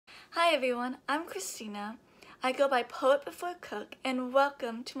Hi everyone, I'm Christina. I go by Poet Before Cook and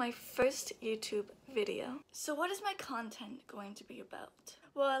welcome to my first YouTube video. So what is my content going to be about?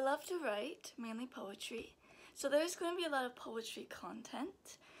 Well, I love to write, mainly poetry. So there's going to be a lot of poetry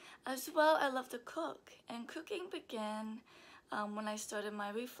content. As well, I love to cook, and cooking began when I started my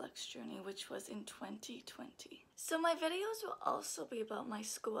reflex journey, which was in 2020. So my videos will also be about my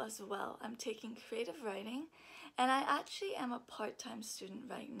school as well. I'm taking creative writing, and I actually am a part-time student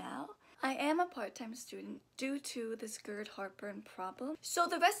right now. I am a part-time student due to this GERD heartburn problem. So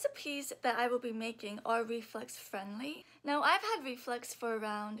the recipes that I will be making are reflex friendly. Now I've had reflux for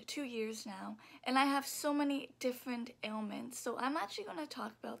around 2 years now, and I have so many different ailments. So I'm actually going to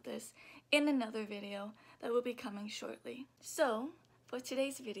talk about this in another video that will be coming shortly. So for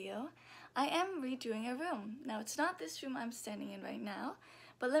today's video, I am redoing a room. Now it's not this room I'm standing in right now,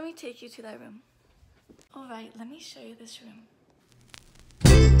 but let me take you to that room. Alright, let me show you this room.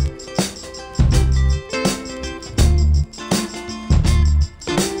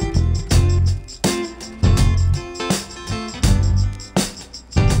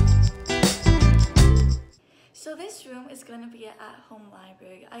 So this room is going to be an at-home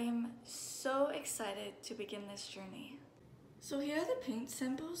library. I am so excited to begin this journey. So here are the paint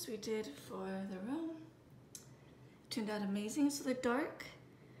samples we did for the room. Turned out amazing. So the dark,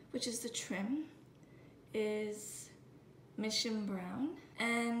 which is the trim, is Mission Brown,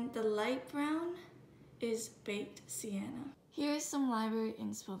 and the light brown is Baked Sienna. Here is some library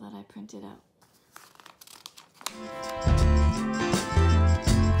inspo that I printed out.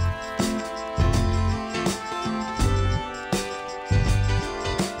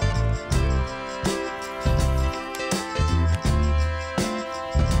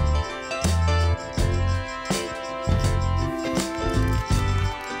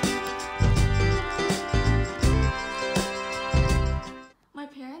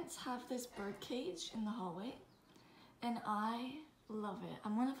 Have this bird cage in the hallway, and I love it.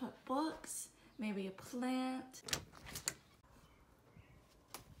 I'm gonna put books, maybe a plant.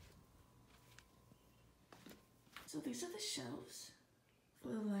 So these are the shelves for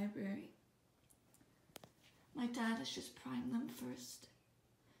the library. My dad has just primed them first,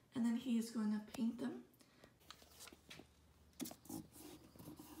 and then he is going to paint them.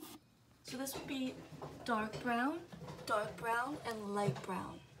 So this would be dark brown, and light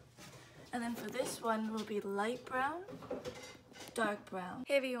brown. And then for this one will be light brown, dark brown.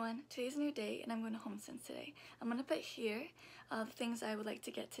 Hey everyone, today's a new day and I'm going to Homesense today. I'm going to put here the things I would like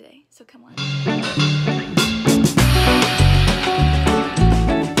to get today, so come on.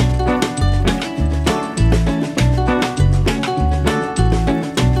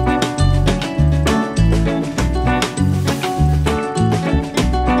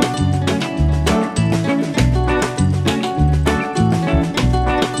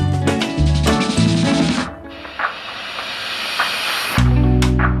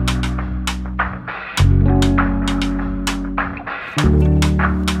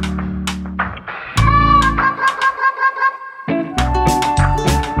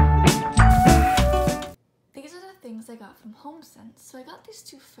 I got from Homesense. So I got these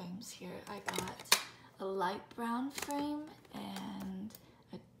two frames here. I got a light brown frame and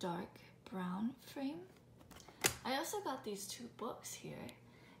a dark brown frame. I also got these two books here,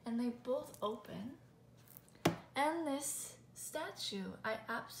 and they both open. And this statue, I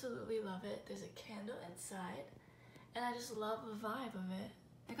absolutely love it. There's a candle inside, and I just love the vibe of it.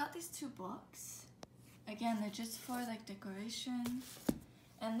 I got these two books. Again, they're just for like decoration.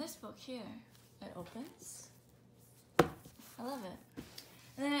 And this book here, it opens. I love it.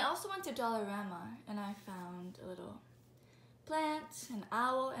 And then I also went to Dollarama and I found a little plant, an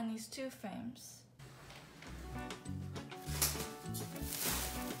owl, and these two frames.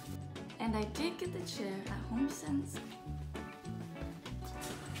 And I did get the chair at Homesense.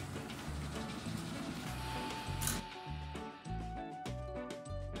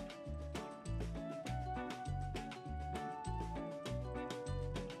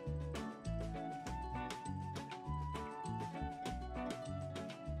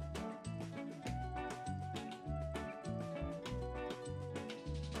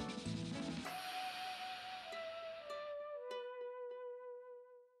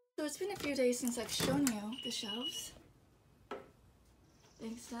 So it's been a few days since I've shown you the shelves.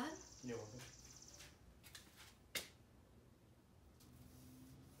 Thanks, Dad. You're welcome.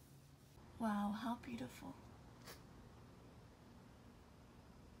 Wow, how beautiful.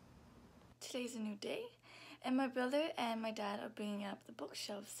 Today's a new day, and my brother and my dad are bringing up the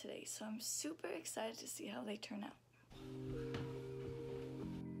bookshelves today, so I'm super excited to see how they turn out.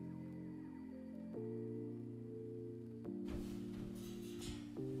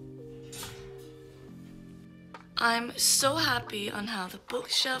 I'm so happy on how the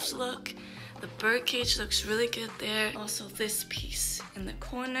bookshelves look. The birdcage looks really good there. Also this piece in the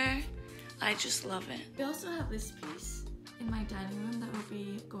corner, I just love it. We also have this piece in my dining room that will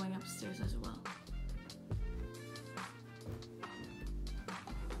be going upstairs as well.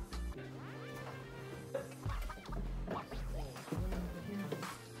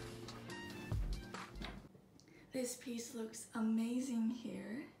 This piece looks amazing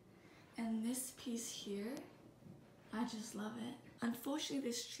here, and this piece here, I just love it. Unfortunately,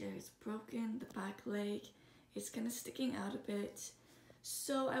 this chair is broken, the back leg is kind of sticking out a bit,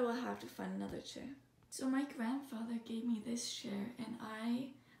 so I will have to find another chair. So my grandfather gave me this chair, and I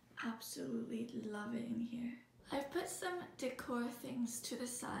absolutely love it in here. I've put some decor things to the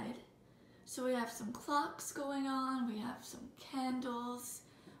side. So we have some clocks going on, we have some candles,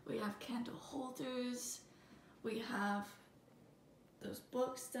 we have candle holders, we have those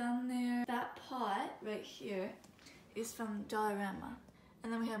books down there. That pot right here is from Dollarama.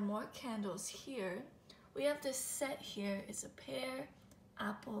 And then we have more candles here. We have this set here. It's a pear,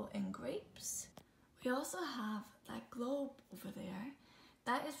 apple, and grapes. We also have that globe over there.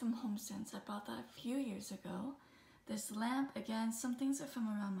 That is from Homesense. I bought that a few years ago. This lamp, again, some things are from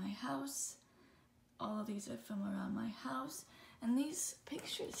around my house. All of these are from around my house. And these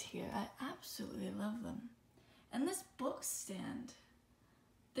pictures here, I absolutely love them. And this book stand,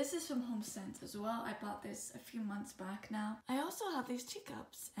 this is from Homesense as well. I bought this a few months back now. I also have these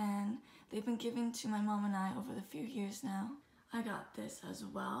teacups, and they've been given to my mom and I over the few years now. I got this as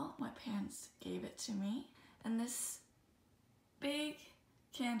well. My parents gave it to me. And this big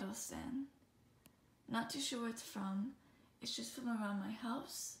candle stand, not too sure where it's from. It's just from around my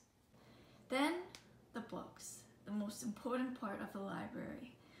house. Then the books, the most important part of the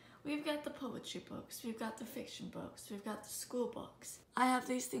library. We've got the poetry books, we've got the fiction books, we've got the school books. I have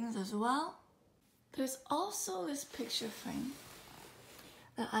these things as well. There's also this picture frame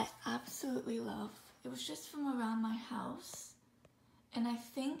that I absolutely love. It was just from around my house, and I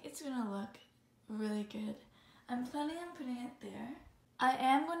think it's gonna look really good. I'm planning on putting it there. I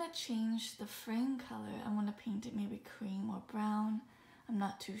am gonna change the frame color. I'm gonna paint it maybe cream or brown. I'm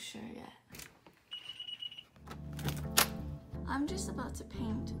not too sure yet. I'm just about to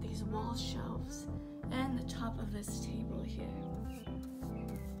paint these wall shelves and the top of this table here.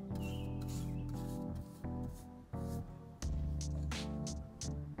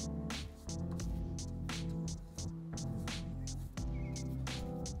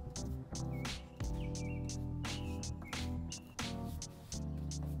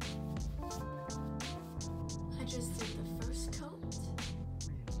 I just did the first coat.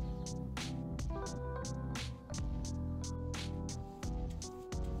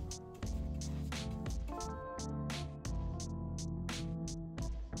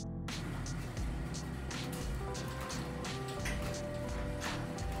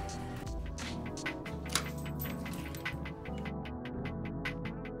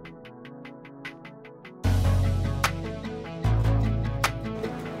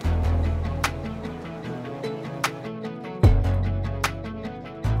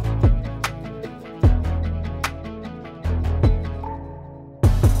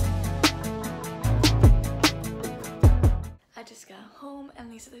 I just got home,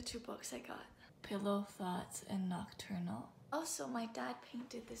 and these are the two books I got. Pillow Thoughts and Nocturnal. Also, my dad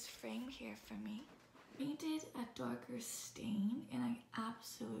painted this frame here for me. Painted a darker stain, and I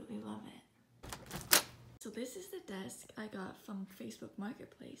absolutely love it. So this is the desk I got from Facebook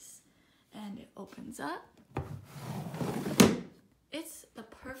Marketplace, and it opens up. It's the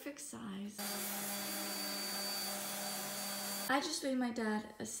perfect size. I just made my dad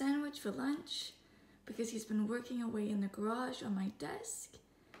a sandwich for lunch, because he's been working away in the garage on my desk.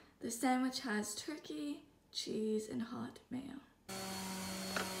 The sandwich has turkey, cheese, and hot mayo.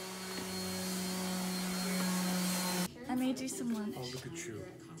 I made you some lunch. Oh, look at you.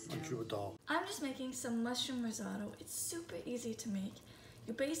 Aren't you a doll? I'm just making some mushroom risotto. It's super easy to make.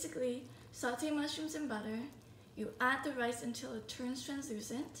 You basically saute mushrooms in butter, you add the rice until it turns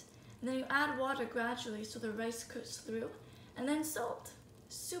translucent, and then you add water gradually so the rice cooks through, and then salt.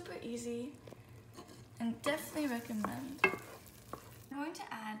 Super easy. And definitely recommend. I'm going to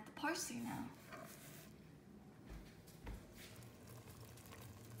add the parsley now.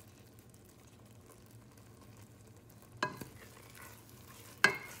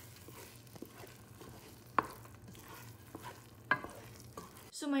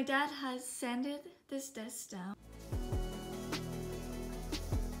 So my dad has sanded this desk down.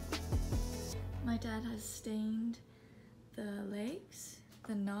 My dad has stained the legs,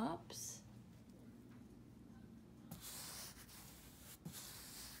 the knobs.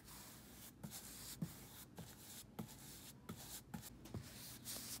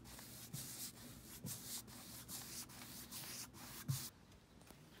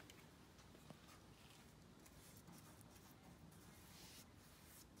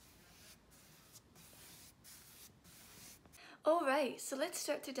 Alright, so let's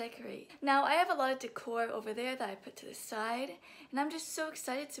start to decorate. Now I have a lot of decor over there that I put to the side, and I'm just so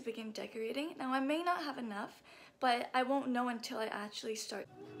excited to begin decorating. Now I may not have enough, but I won't know until I actually start.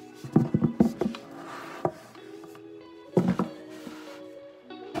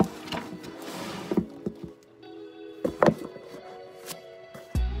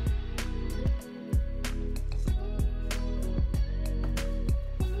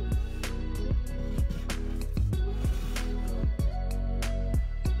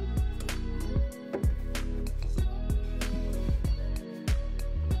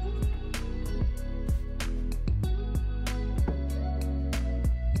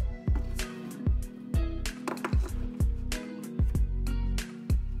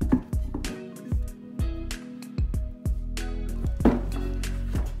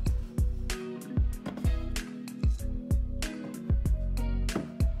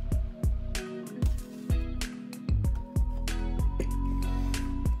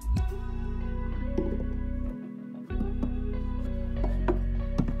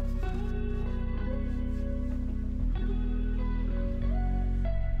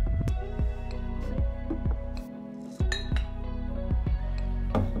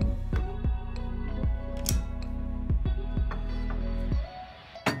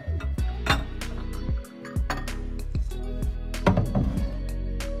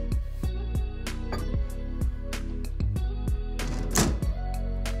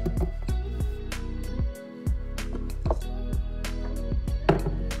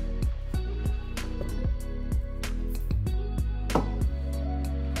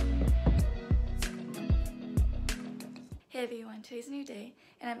 Hey everyone, today's a new day,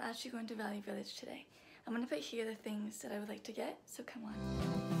 and I'm actually going to Valley Village today. I'm going to put here the things that I would like to get, so come on.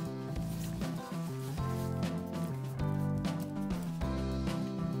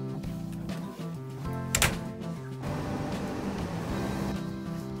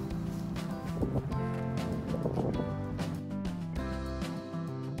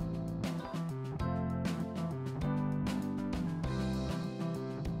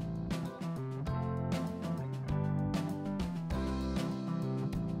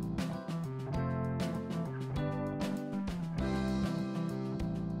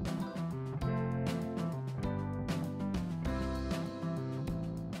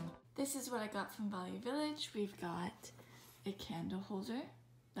 This is what I got from Valley Village. We've got a candle holder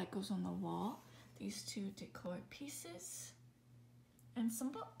that goes on the wall, these two decor pieces, and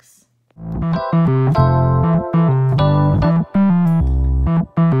some books.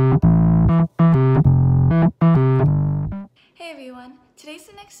 Hey everyone, today's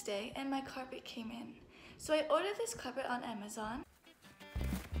the next day and my carpet came in. So I ordered this carpet on Amazon.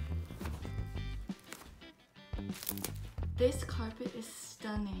 This carpet is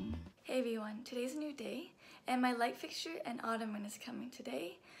stunning. Hey everyone, today's a new day and my light fixture and ottoman is coming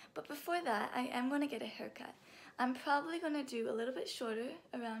today. But before that, I am going to get a haircut. I'm probably going to do a little bit shorter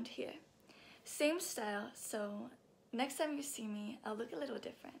around here. Same style, so next time you see me, I'll look a little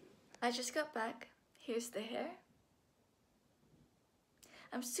different. I just got back. Here's the hair.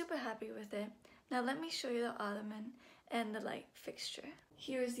 I'm super happy with it. Now let me show you the ottoman and the light fixture.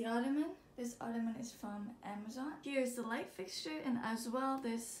 Here is the ottoman. This ottoman is from Amazon. Here is the light fixture, and as well,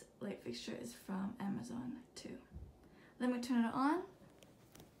 this light fixture is from Amazon too. Let me turn it on.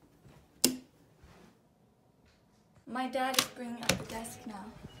 My dad is bringing up the desk now.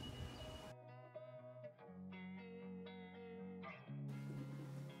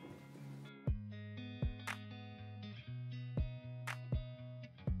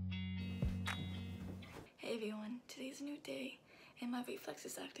 Hey everyone, today's a new day and my reflex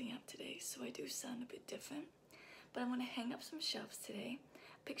is acting up today, so I do sound a bit different. But I'm going to hang up some shelves today,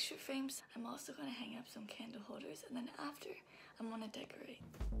 picture frames. I'm also going to hang up some candle holders, and then after, I'm going to decorate.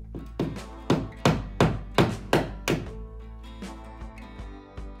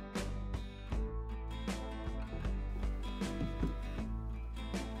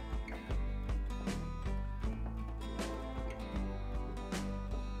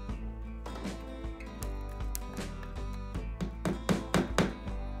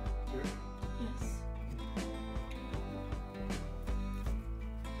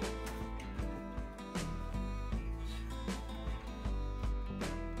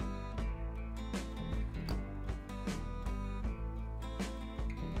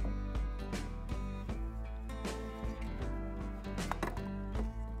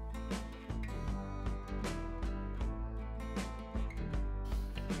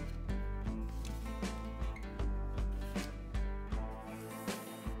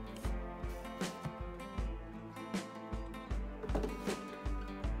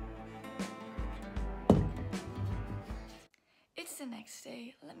 the next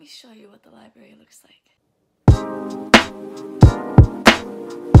day. Let me show you what the library looks like.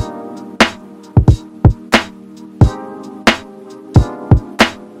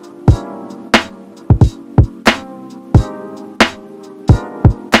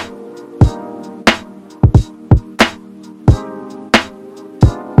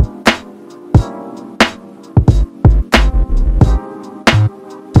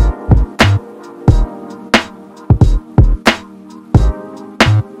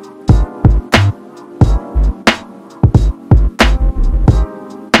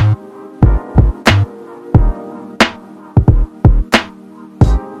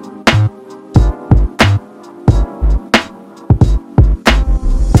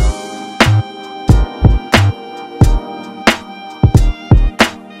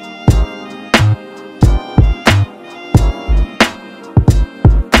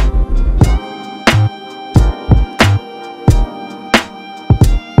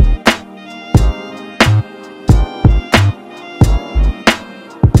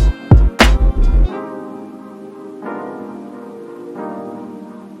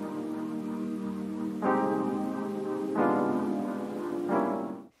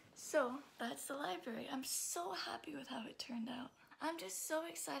 So that's the library. I'm so happy with how it turned out. I'm just so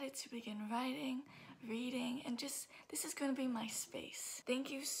excited to begin writing, reading, and this is going to be my space.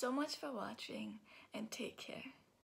 Thank you so much for watching, and take care.